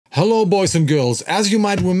Hello boys and girls, as you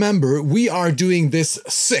might remember, we are doing this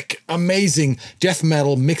sick, amazing death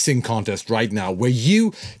metal mixing contest right now, where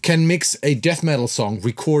you can mix a death metal song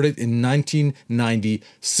recorded in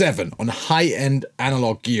 1997 on high-end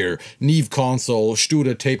analog gear, Neve console,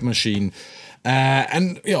 Studer tape machine,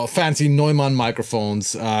 and fancy Neumann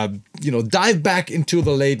microphones. Dive back into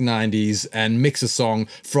the late 90s and mix a song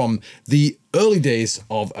from the early days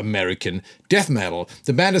of American death metal.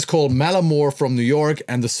 The band is called MALAMOR from New York,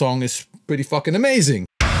 and the song is pretty fucking amazing.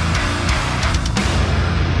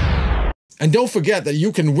 And don't forget that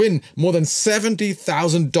you can win more than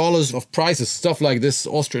 $70,000 of prizes, stuff like this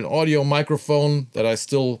Austrian audio microphone that I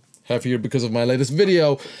still have here because of my latest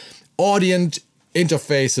video, Audient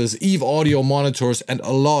interfaces, EVO audio monitors, and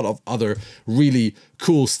a lot of other really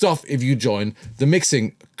cool stuff if you join the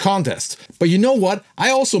mixing contest. But you know what? I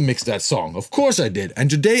also mixed that song. Of course I did. And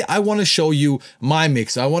today I want to show you my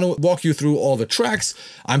mix. I want to walk you through all the tracks.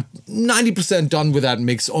 I'm 90% done with that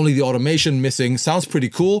mix, only the automation missing. Sounds pretty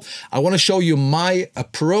cool. I want to show you my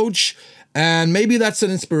approach, and maybe that's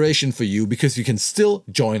an inspiration for you because you can still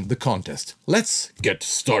join the contest. Let's get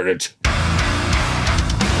started.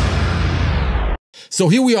 So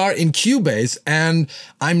here we are in Cubase, and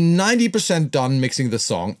I'm 90% done mixing the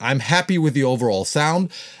song. I'm happy with the overall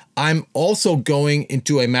sound. I'm also going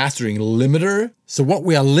into a mastering limiter. So what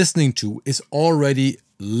we are listening to is already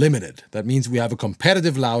limited. That means we have a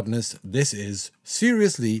competitive loudness. This is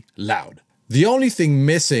seriously loud. The only thing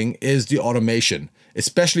missing is the automation,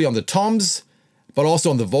 especially on the toms, but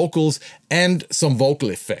also on the vocals and some vocal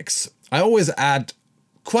effects. I always add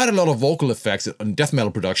quite a lot of vocal effects on death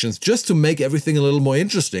metal productions just to make everything a little more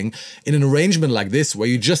interesting. In an arrangement like this, where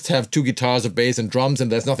you just have two guitars, a bass and drums,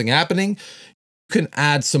 and there's nothing happening, you can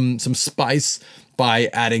add some spice by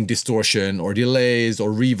adding distortion or delays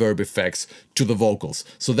or reverb effects to the vocals.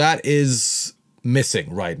 So that is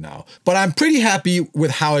missing right now. But I'm pretty happy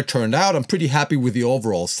with how it turned out. I'm pretty happy with the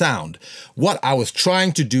overall sound. What I was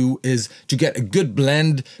trying to do is to get a good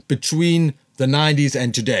blend between the 90s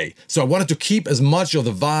and today. So I wanted to keep as much of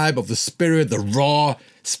the vibe, of the spirit, the raw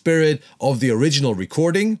spirit of the original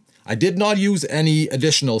recording. I did not use any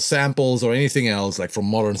additional samples or anything else like from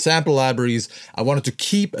modern sample libraries. I wanted to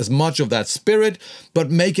keep as much of that spirit,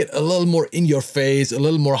 but make it a little more in your face, a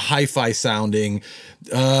little more hi-fi sounding,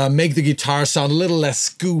 make the guitar sound a little less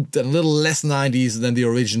scooped and a little less 90s than the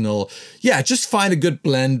original. Yeah, just find a good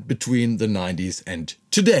blend between the 90s and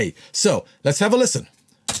today. So let's have a listen.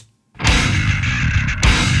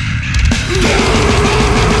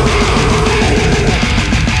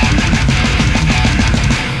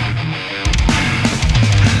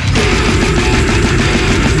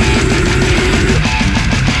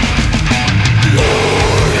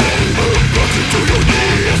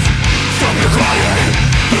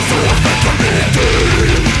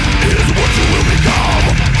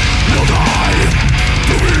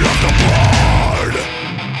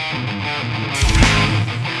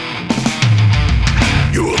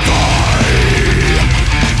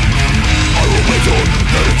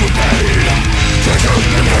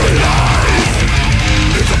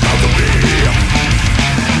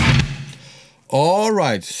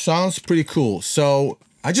 Alright, sounds pretty cool. So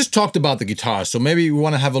I just talked about the guitars, so maybe we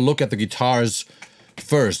want to have a look at the guitars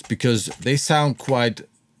first because they sound quite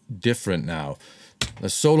different now.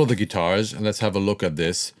 Let's solo the guitars and let's have a look at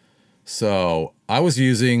this. So I was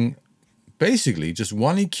using basically just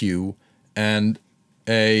one EQ and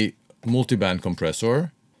a multiband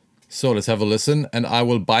compressor. So let's have a listen, and I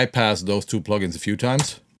will bypass those two plugins a few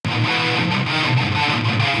times.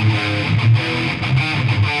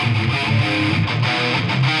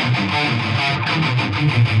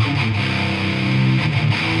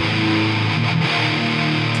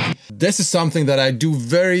 This is something that I do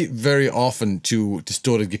very, very often to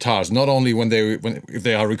distorted guitars. Not only if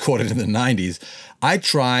they are recorded in the 90s, I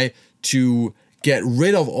try to get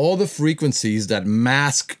rid of all the frequencies that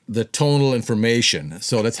mask the tonal information.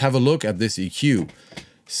 So let's have a look at this EQ.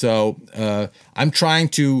 So I'm trying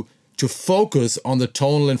to focus on the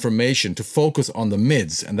tonal information, to focus on the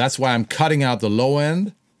mids, and that's why I'm cutting out the low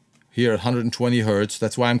end here at 120 Hertz.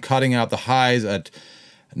 That's why I'm cutting out the highs at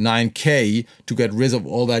 9K to get rid of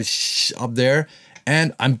all that up there.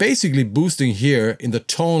 And I'm basically boosting here in the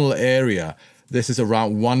tonal area. This is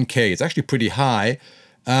around 1K. It's actually pretty high.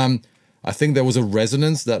 I think there was a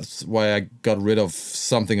resonance. That's why I got rid of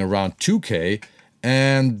something around 2K.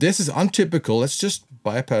 And this is untypical. Let's just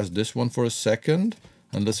bypass this one for a second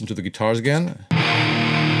and listen to the guitars again.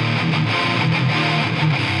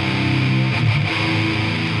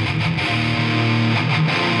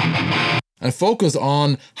 and focus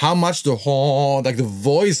on how much the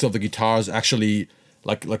voice of the guitars actually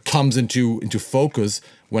like comes into focus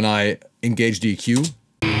when I engage the EQ.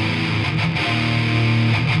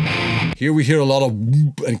 Here we hear a lot of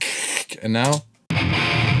whoop and now.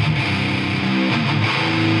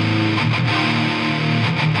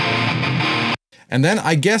 And then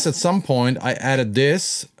I guess at some point I added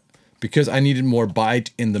this because I needed more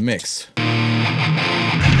bite in the mix.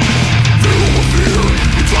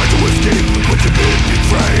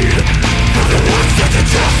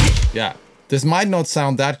 Yeah, this might not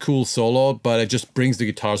sound that cool solo, but it just brings the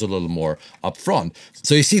guitars a little more up front.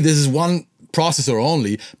 So you see, this is one processor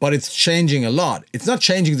only, but it's changing a lot. It's not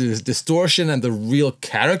changing the distortion and the real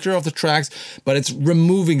character of the tracks, but it's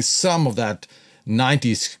removing some of that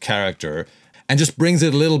 90s character and just brings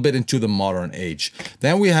it a little bit into the modern age.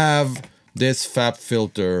 Then we have this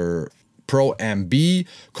Fabfilter Pro-Mb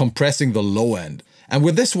compressing the low end. And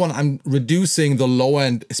with this one, I'm reducing the low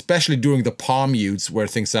end, especially during the palm mutes where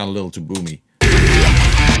things sound a little too boomy.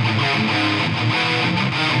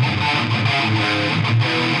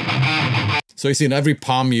 So you see in every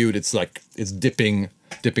palm mute, it's like, it's dipping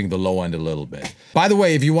the low end a little bit. By the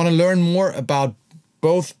way, if you want to learn more about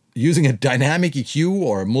both using a dynamic EQ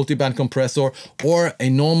or a multiband compressor or a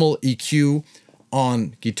normal EQ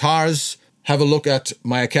on guitars, have a look at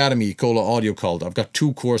my academy, KOHLE Audio Kult. I've got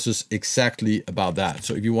 2 courses exactly about that.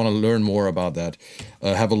 So if you want to learn more about that,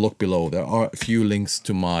 have a look below. There are a few links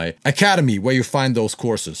to my academy where you find those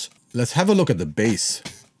courses. Let's have a look at the bass.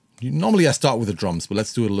 Normally I start with the drums, but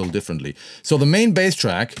let's do it a little differently. So the main bass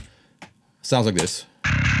track sounds like this.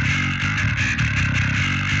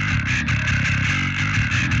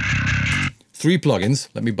 Three plugins.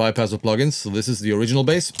 Let me bypass the plugins. So this is the original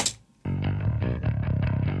bass.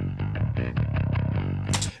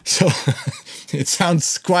 So it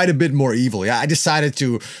sounds quite a bit more evil. Yeah, I decided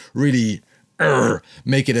to really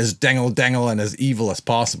make it as dangle and as evil as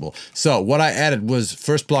possible. So what I added was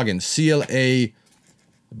first plugin, CLA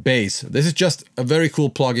Bass. This is just a very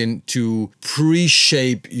cool plugin to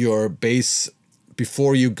pre-shape your bass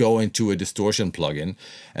before you go into a distortion plugin.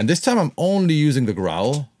 And this time I'm only using the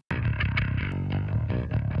growl.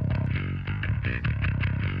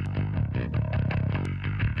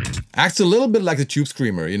 Acts a little bit like the Tube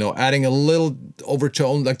Screamer, you know, adding a little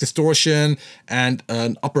overtone like distortion and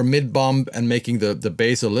an upper mid bump and making the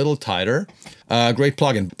bass a little tighter. Great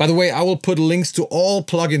plugin. By the way, I will put links to all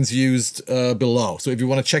plugins used below. So if you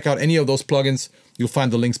want to check out any of those plugins, you'll find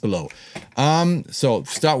the links below. So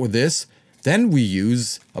start with this. Then we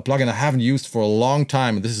use a plugin I haven't used for a long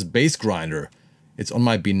time. And this is Bass Grinder. It's on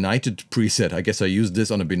my Benighted preset. I guess I used this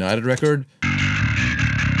on a Benighted record.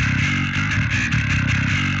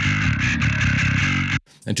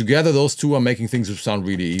 And together those two are making things sound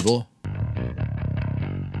really evil.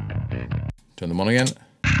 Turn them on again.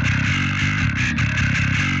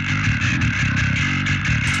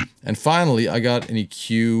 And finally I got an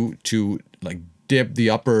EQ to like dip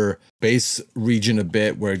the upper bass region a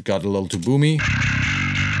bit where it got a little too boomy.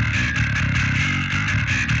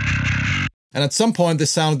 And at some point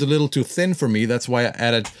this sounded a little too thin for me. That's why I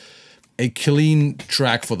added a clean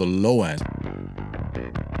track for the low end.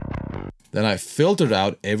 Then I filtered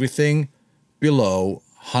out everything below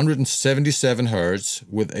 177 Hz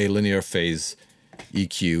with a linear phase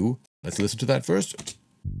EQ. Let's listen to that first.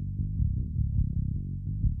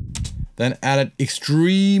 Then added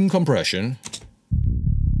extreme compression.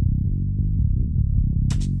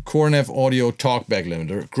 Korneff Audio Talkback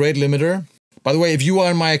limiter. Great limiter. By the way, if you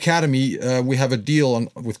are in my academy, we have a deal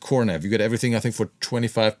with Korneff. You get everything, I think, for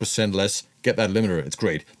 25% less. Get that limiter. It's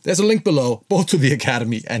great. There's a link below, both to the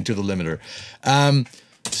academy and to the limiter.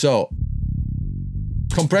 So,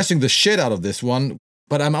 compressing the shit out of this one,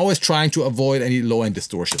 but I'm always trying to avoid any low-end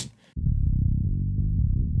distortion.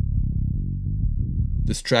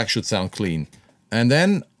 This track should sound clean. And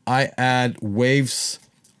then I add Waves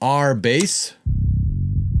RBass.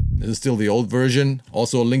 This is still the old version.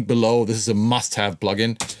 Also a link below. This is a must-have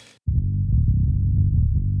plugin.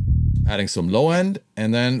 Adding some low end,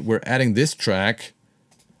 and then we're adding this track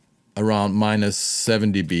around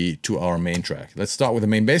 -7 dB to our main track. Let's start with the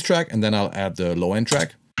main bass track, and then I'll add the low end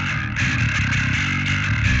track.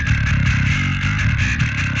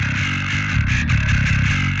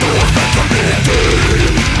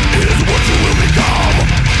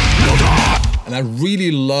 And I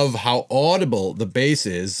really love how audible the bass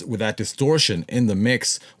is with that distortion in the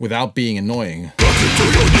mix without being annoying.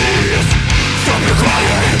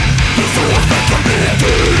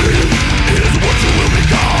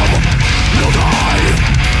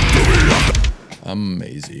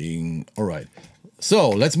 Amazing. All right. So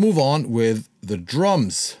let's move on with the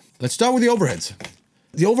drums. Let's start with the overheads.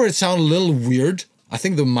 The overheads sound a little weird. I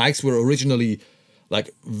think the mics were originally like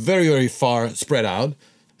very, very far spread out.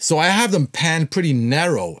 So I have them panned pretty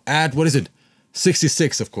narrow at, what is it?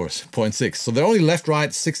 66, of course, 0.6. So they're only left, right,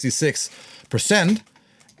 66%.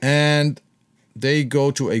 And they go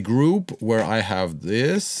to a group where I have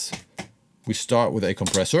this. We start with a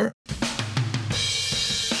compressor.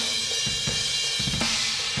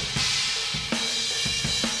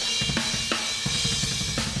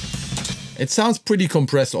 It sounds pretty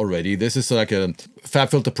compressed already. This is like a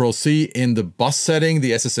Fabfilter Pro-C in the bus setting,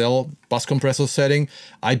 the SSL bus compressor setting.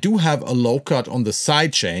 I do have a low cut on the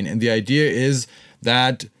side chain, and the idea is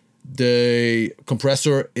that the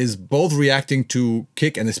compressor is both reacting to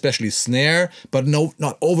kick and especially snare, but no,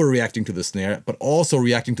 not overreacting to the snare, but also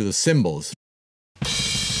reacting to the cymbals.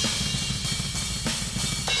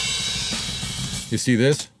 You see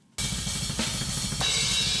this?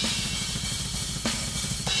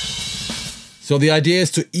 So the idea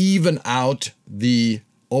is to even out the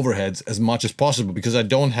overheads as much as possible because I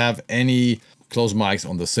don't have any close mics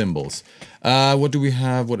on the cymbals. What do we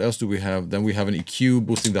have? What else do we have? Then we have an EQ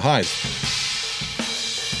boosting the highs.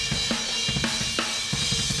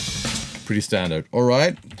 Pretty standard. All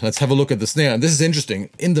right, let's have a look at the snare. And this is interesting.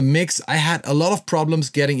 In the mix, I had a lot of problems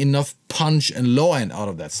getting enough punch and low end out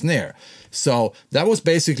of that snare. So that was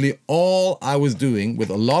basically all I was doing with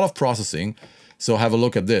a lot of processing. So have a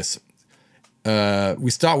look at this.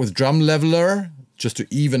 We start with drum leveler just to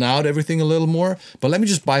even out everything a little more. But let me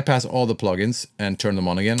just bypass all the plugins and turn them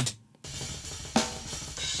on again.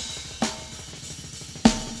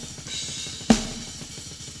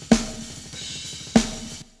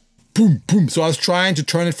 Boom, boom. So I was trying to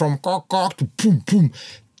turn it from gawk, gawk to boom, boom.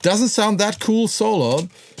 Doesn't sound that cool solo,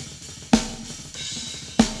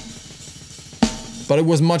 but it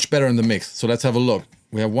was much better in the mix. So let's have a look.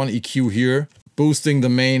 We have one EQ here, boosting the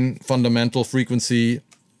main fundamental frequency,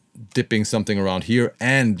 dipping something around here,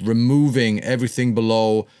 and removing everything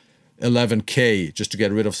below 11K just to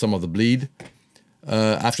get rid of some of the bleed.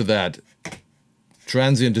 After that,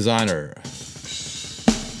 transient designer,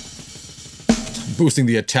 boosting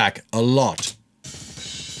the attack a lot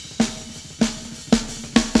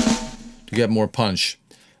to get more punch.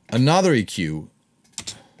 Another EQ,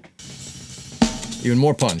 even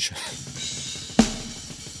more punch.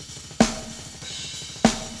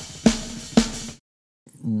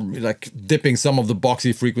 Like dipping some of the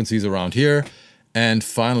boxy frequencies around here. And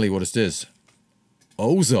finally, what is this?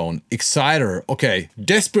 Ozone, exciter. Okay,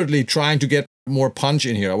 desperately trying to get more punch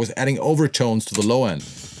in here. I was adding overtones to the low end.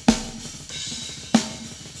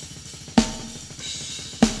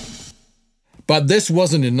 But this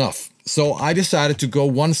wasn't enough. So I decided to go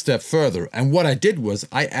one step further. And what I did was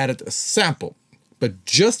I added a sample, but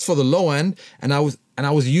just for the low end. And I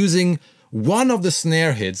was using one of the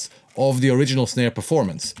snare hits of the original snare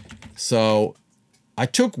performance. So I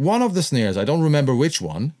took one of the snares, I don't remember which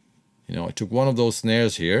one, you know, I took one of those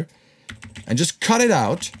snares here and just cut it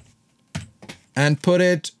out and put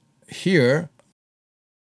it here.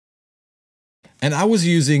 And I was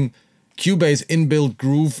using Cubase inbuilt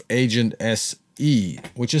Groove Agent SE,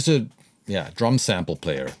 which is a drum sample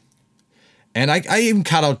player. And I even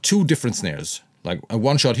cut out two different snares, like a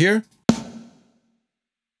one shot here.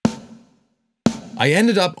 I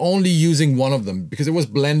ended up only using one of them because it was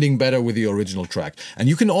blending better with the original track. And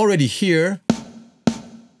you can already hear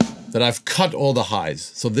that I've cut all the highs.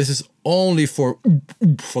 So this is only for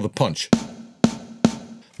the punch.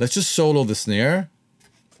 Let's just solo the snare.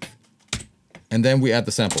 And then we add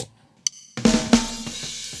the sample.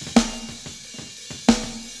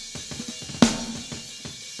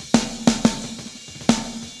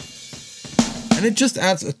 And it just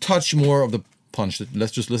adds a touch more of the punch.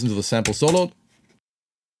 Let's just listen to the sample solo.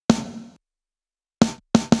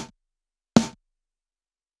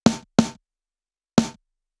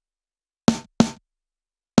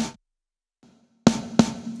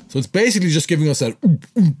 So it's basically just giving us that.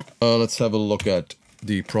 Let's have a look at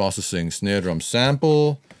the processing snare drum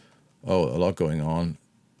sample. Oh, a lot going on.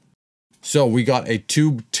 So we got a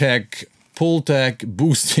tube tech, pull tech,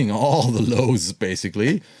 boosting all the lows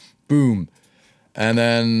basically. Boom. And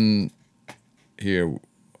then here,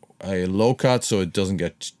 a low cut so it doesn't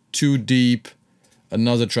get too deep.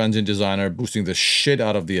 Another transient designer boosting the shit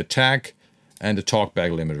out of the attack. And a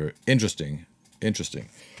talkback limiter. Interesting. Interesting.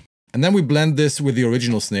 And then we blend this with the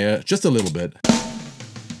original snare just a little bit.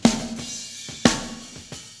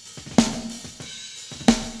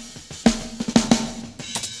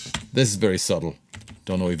 This is very subtle.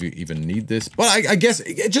 Don't know if you even need this, but I guess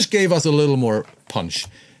it just gave us a little more punch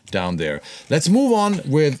down there. Let's move on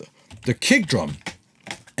with the kick drum.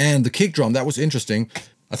 And the kick drum, that was interesting.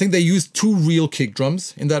 I think they used two real kick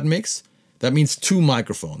drums in that mix. That means two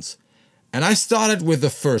microphones. And I started with the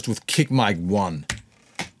first, with Kick Mic 1.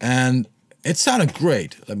 And it sounded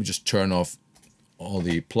great. Let me just turn off all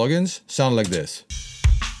the plugins. Sounded like this.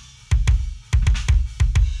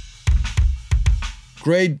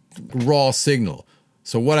 Great raw signal.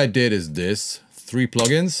 So what I did is this, 3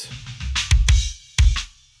 plugins.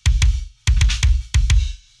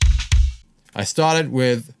 I started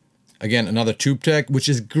with, again, another tube tech, which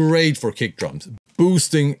is great for kick drums.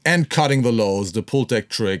 Boosting and cutting the lows, the pull tech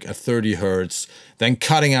trick at 30 Hertz, then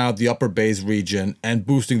cutting out the upper bass region and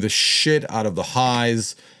boosting the shit out of the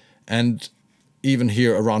highs. And even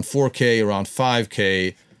here around 4K, around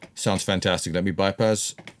 5K, sounds fantastic. Let me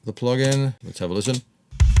bypass the plugin. Let's have a listen.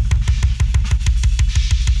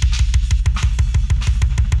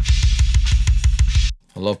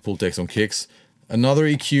 I love pull techs on kicks. Another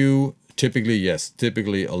EQ, typically, yes,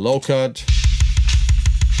 typically a low cut.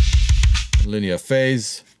 Linear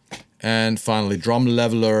phase, and finally drum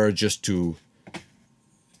leveler just to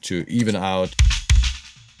even out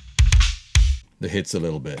the hits a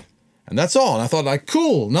little bit. And that's all. And I thought, like,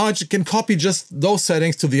 cool, now I can copy just those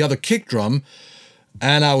settings to the other kick drum.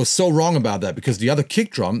 And I was so wrong about that because the other kick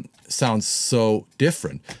drum sounds so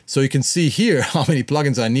different. So you can see here how many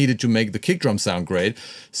plugins I needed to make the kick drum sound great.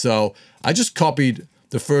 So I just copied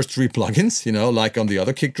the first 3 plugins, you know, like on the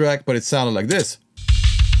other kick track, but it sounded like this.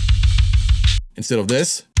 Instead of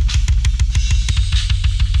this,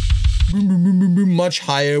 much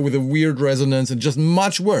higher with a weird resonance and just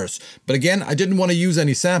much worse. But again, I didn't want to use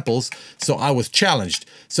any samples, so I was challenged.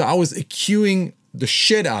 So I was EQing the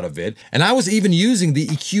shit out of it, and I was even using the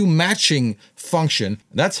EQ matching function.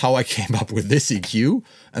 That's how I came up with this EQ,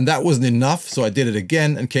 and that wasn't enough, so I did it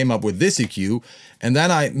again and came up with this EQ, and then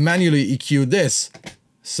I manually EQ'd this.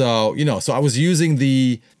 So, you know, so I was using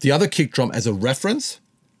the other kick drum as a reference,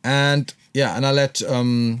 and yeah, and I let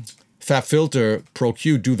Fabfilter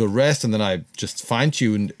Pro-Q do the rest, and then I just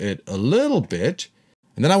fine-tuned it a little bit.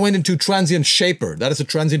 And then I went into Transient Shaper. That is a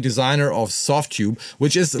transient designer of Softtube,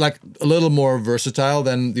 which is like a little more versatile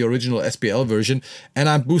than the original SPL version. And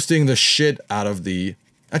I'm boosting the shit out of the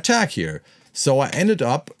attack here. So I ended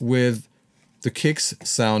up with the kicks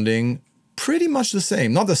sounding pretty much the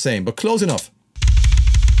same. Not the same, but close enough.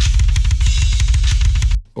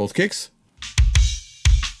 Both kicks.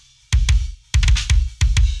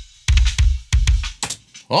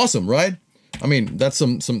 Awesome, right? I mean, that's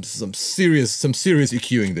some serious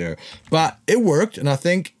EQing there, but it worked, and I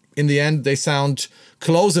think in the end they sound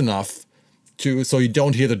close enough to so you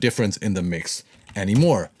don't hear the difference in the mix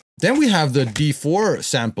anymore. Then we have the D4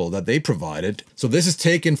 sample that they provided. So this is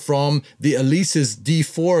taken from the Alesis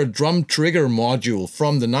D4 drum trigger module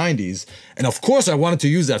from the 90s, and of course I wanted to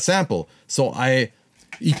use that sample, so I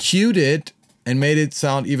EQ'd it and made it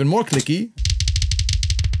sound even more clicky.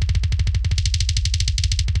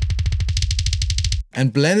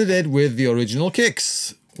 And blended it with the original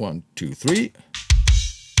kicks. 1, 2, 3.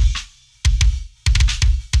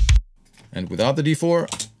 And without the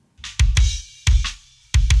D4.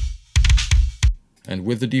 And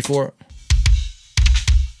with the D4.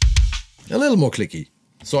 A little more clicky.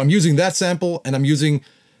 So I'm using that sample and I'm using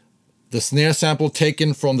the snare sample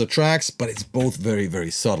taken from the tracks, but it's both very,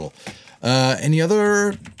 very subtle. Any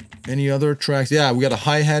other tracks? Yeah, we got a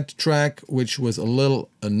hi-hat track, which was a little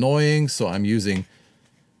annoying. So I'm using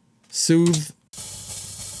Soothe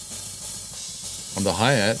on the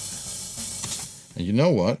hi-hat, and you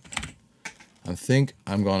know what? I think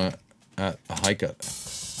I'm gonna add a high cut.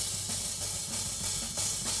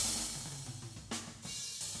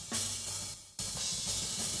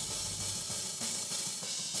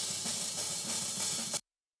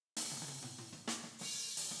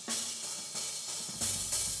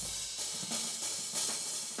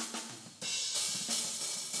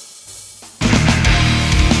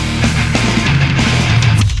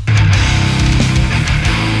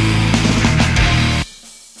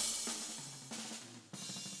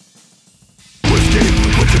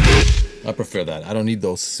 I prefer that. I don't need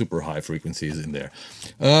those super high frequencies in there.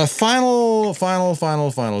 Final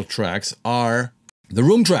tracks are the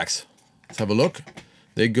room tracks. Let's have a look.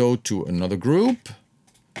 They go to another group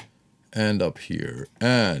and up here.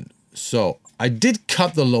 And so I did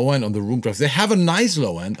cut the low end on the room tracks. They have a nice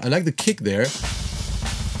low end. I like the kick there.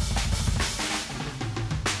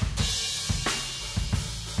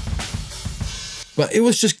 But it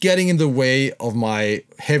was just getting in the way of my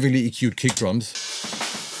heavily EQ'd kick drums.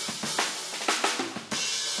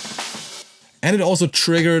 And it also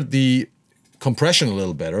triggered the compression a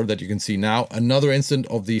little better that you can see now. Another instant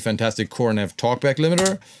of the fantastic Korneff Talkback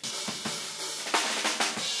limiter.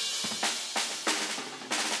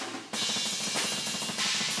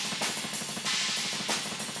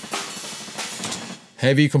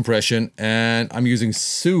 heavy compression, and I'm using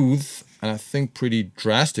Soothe, and I think pretty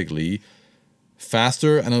drastically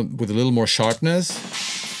faster and with a little more sharpness.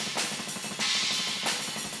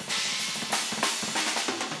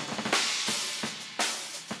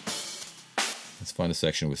 Let's find a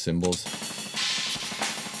section with cymbals.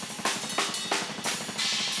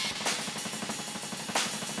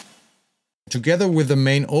 Together with the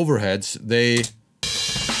main overheads, they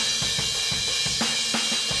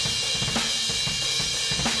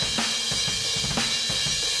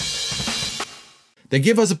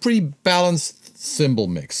give us a pretty balanced cymbal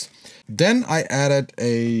mix. Then I added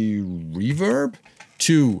a reverb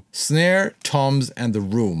to snare, toms, and the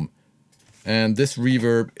room. And this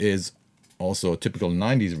reverb is also a typical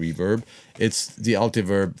 90s reverb. It's the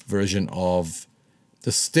Altiverb version of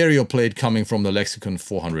the stereo plate coming from the Lexicon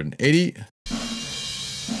 480.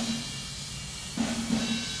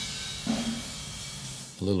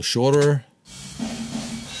 A little shorter.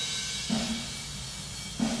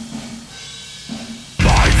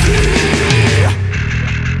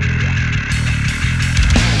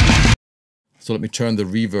 So let me turn the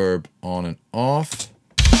reverb on and off.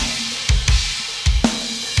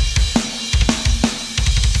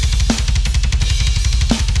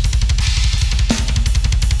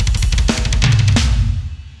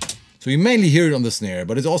 So you mainly hear it on the snare,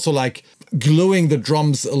 but it's also like gluing the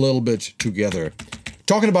drums a little bit together.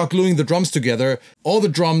 Talking about gluing the drums together, all the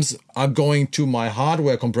drums are going to my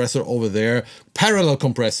hardware compressor over there, parallel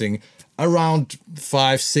compressing around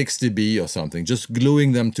 5-6 dB or something, just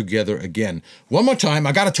gluing them together again. One more time,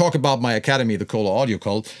 I gotta talk about my academy, the KOHLE Audio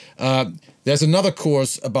Cult. There's another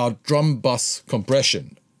course about drum bus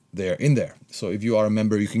compression in there. So if you are a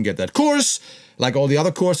member, you can get that course, like all the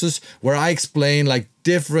other courses, where I explain like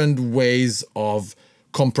different ways of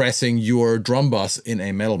compressing your drum bus in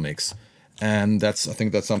a metal mix. And I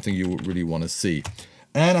think that's something you really want to see.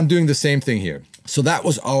 And I'm doing the same thing here. So that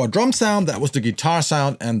was our drum sound, that was the guitar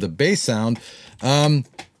sound and the bass sound.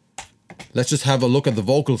 Let's just have a look at the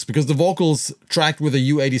vocals, because the vocals tracked with a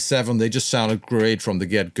U87, they just sounded great from the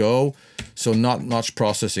get-go. So not much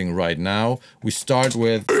processing right now. We start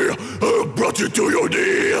with... Brought you to your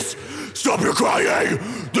knees. Stop your crying.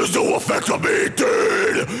 There's no effect on me,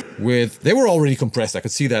 dude. They were already compressed, I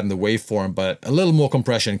could see that in the waveform, but a little more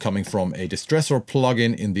compression coming from a distressor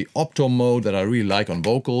plugin in the opto mode that I really like on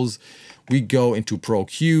vocals. We go into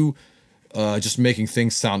Pro-Q, just making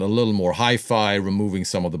things sound a little more hi-fi, removing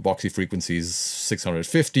some of the boxy frequencies,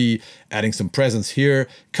 650, adding some presence here,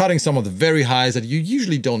 cutting some of the very highs that you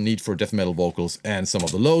usually don't need for death metal vocals, and some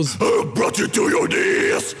of the lows. Brought you to your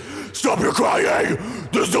knees. Stop your crying.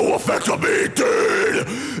 There's no effect on me, dude.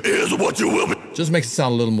 Is what you will be. Just makes it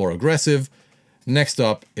sound a little more aggressive. Next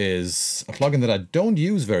up is a plugin that I don't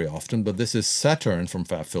use very often, but this is Saturn from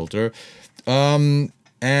Fabfilter.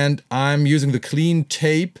 And I'm using the clean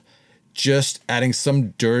tape, just adding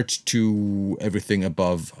some dirt to everything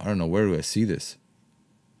above. I don't know, where do I see this?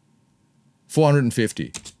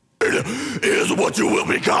 450. Is what you will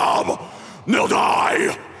become. Now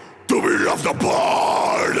die to be left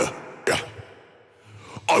apart.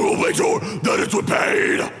 I will make sure that it's with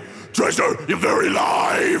pain. Treasure your very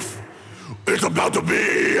life. It's about to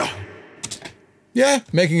be. Yeah,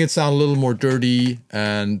 making it sound a little more dirty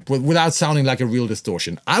and without sounding like a real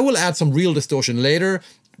distortion. I will add some real distortion later,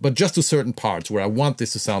 but just to certain parts where I want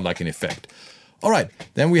this to sound like an effect. All right,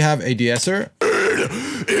 then we have a de-esser.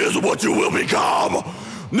 It is what you will become.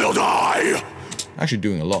 Now die. Actually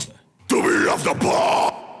doing a lot. To be left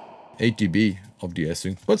apart. 8 dB of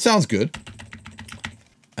de-essing, but sounds good.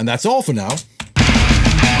 And that's all for now.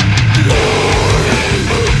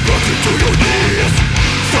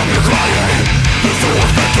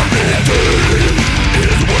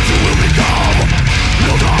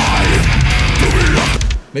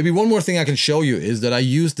 Maybe one more thing I can show you is that I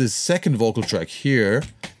use this second vocal track here,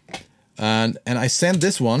 and I sent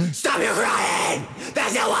this one. Stop your crying!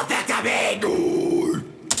 There's no effect on me!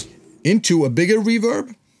 Into a bigger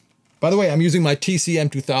reverb. By the way, I'm using my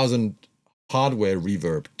TCM2000 hardware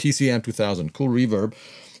reverb. TCM2000, cool reverb.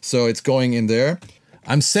 So it's going in there.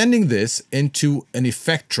 I'm sending this into an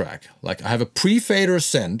effect track. Like I have a pre-fader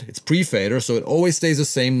send. It's pre-fader, so it always stays the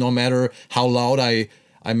same no matter how loud I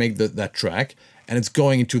make that track. And it's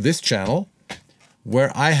going into this channel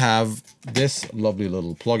where I have this lovely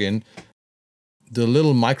little plugin, the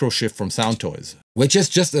little micro shift from Sound Toys, which is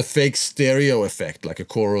just a fake stereo effect, like a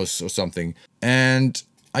chorus or something. And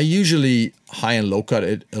I usually high and low cut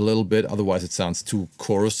it a little bit, otherwise it sounds too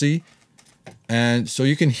chorusy. And so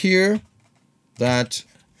you can hear that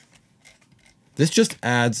this just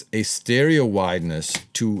adds a stereo wideness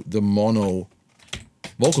to the mono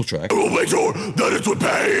vocal track. I will make sure that it's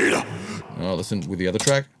repaid. Now listen with the other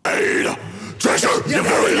track. Treasure your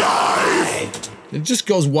very life. It just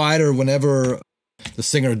goes wider whenever the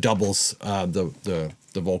singer doubles the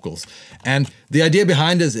vocals. And the idea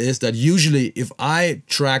behind this is that usually if I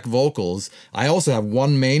track vocals, I also have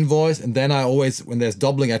one main voice, and then I always, when there's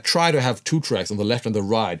doubling, I try to have two tracks on the left and the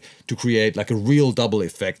right to create like a real double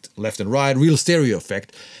effect, left and right, real stereo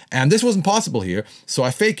effect. And this wasn't possible here, so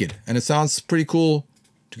I fake it, and it sounds pretty cool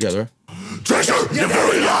together. Treasure your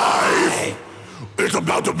very life. It's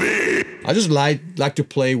about to be. I just like to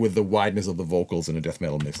play with the wideness of the vocals in a death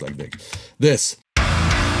metal mix like this.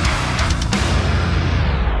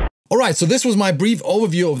 Alright, so this was my brief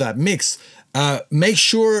overview of that mix. Make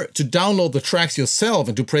sure to download the tracks yourself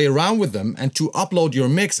and to play around with them, and to upload your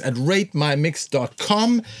mix at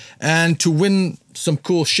ratemymix.com and to win some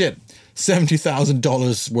cool shit.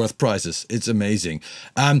 $70,000 worth prizes. It's amazing.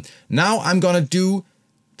 Now I'm gonna do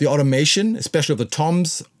the automation, especially of the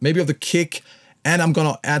toms, maybe of the kick, and I'm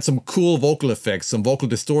gonna add some cool vocal effects, some vocal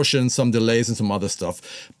distortion, some delays, and some other stuff.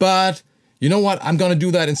 But you know what? I'm gonna do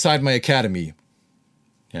that inside my academy.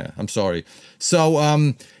 Yeah, I'm sorry.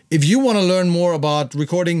 So if you want to learn more about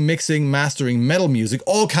recording, mixing, mastering metal music,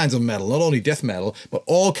 all kinds of metal, not only death metal, but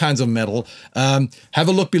all kinds of metal, have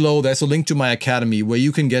a look below. There's a link to my academy where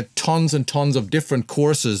you can get tons and tons of different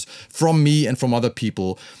courses from me and from other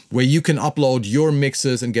people, where you can upload your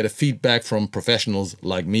mixes and get a feedback from professionals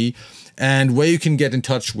like me, and where you can get in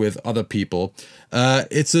touch with other people.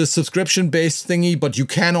 It's a subscription-based thingy, but you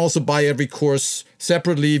can also buy every course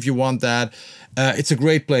separately if you want that. It's a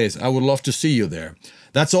great place. I would love to see you there.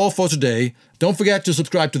 That's all for today. Don't forget to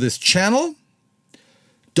subscribe to this channel.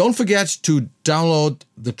 Don't forget to download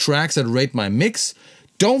the tracks at Rate My Mix.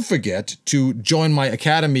 Don't forget to join my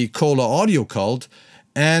academy, KOHLE Audio Cult.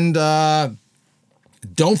 And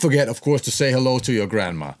don't forget, of course, to say hello to your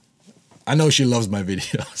grandma. I know she loves my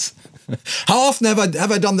videos. How often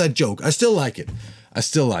have I done that joke? I still like it. I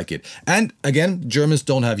still like it. And again, Germans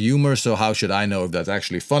don't have humor, so how should I know if that's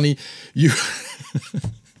actually funny? You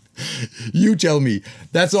tell me.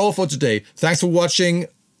 That's all for today. Thanks for watching.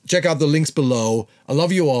 Check out the links below. I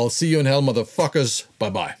love you all. See you in hell, motherfuckers.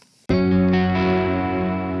 Bye-bye.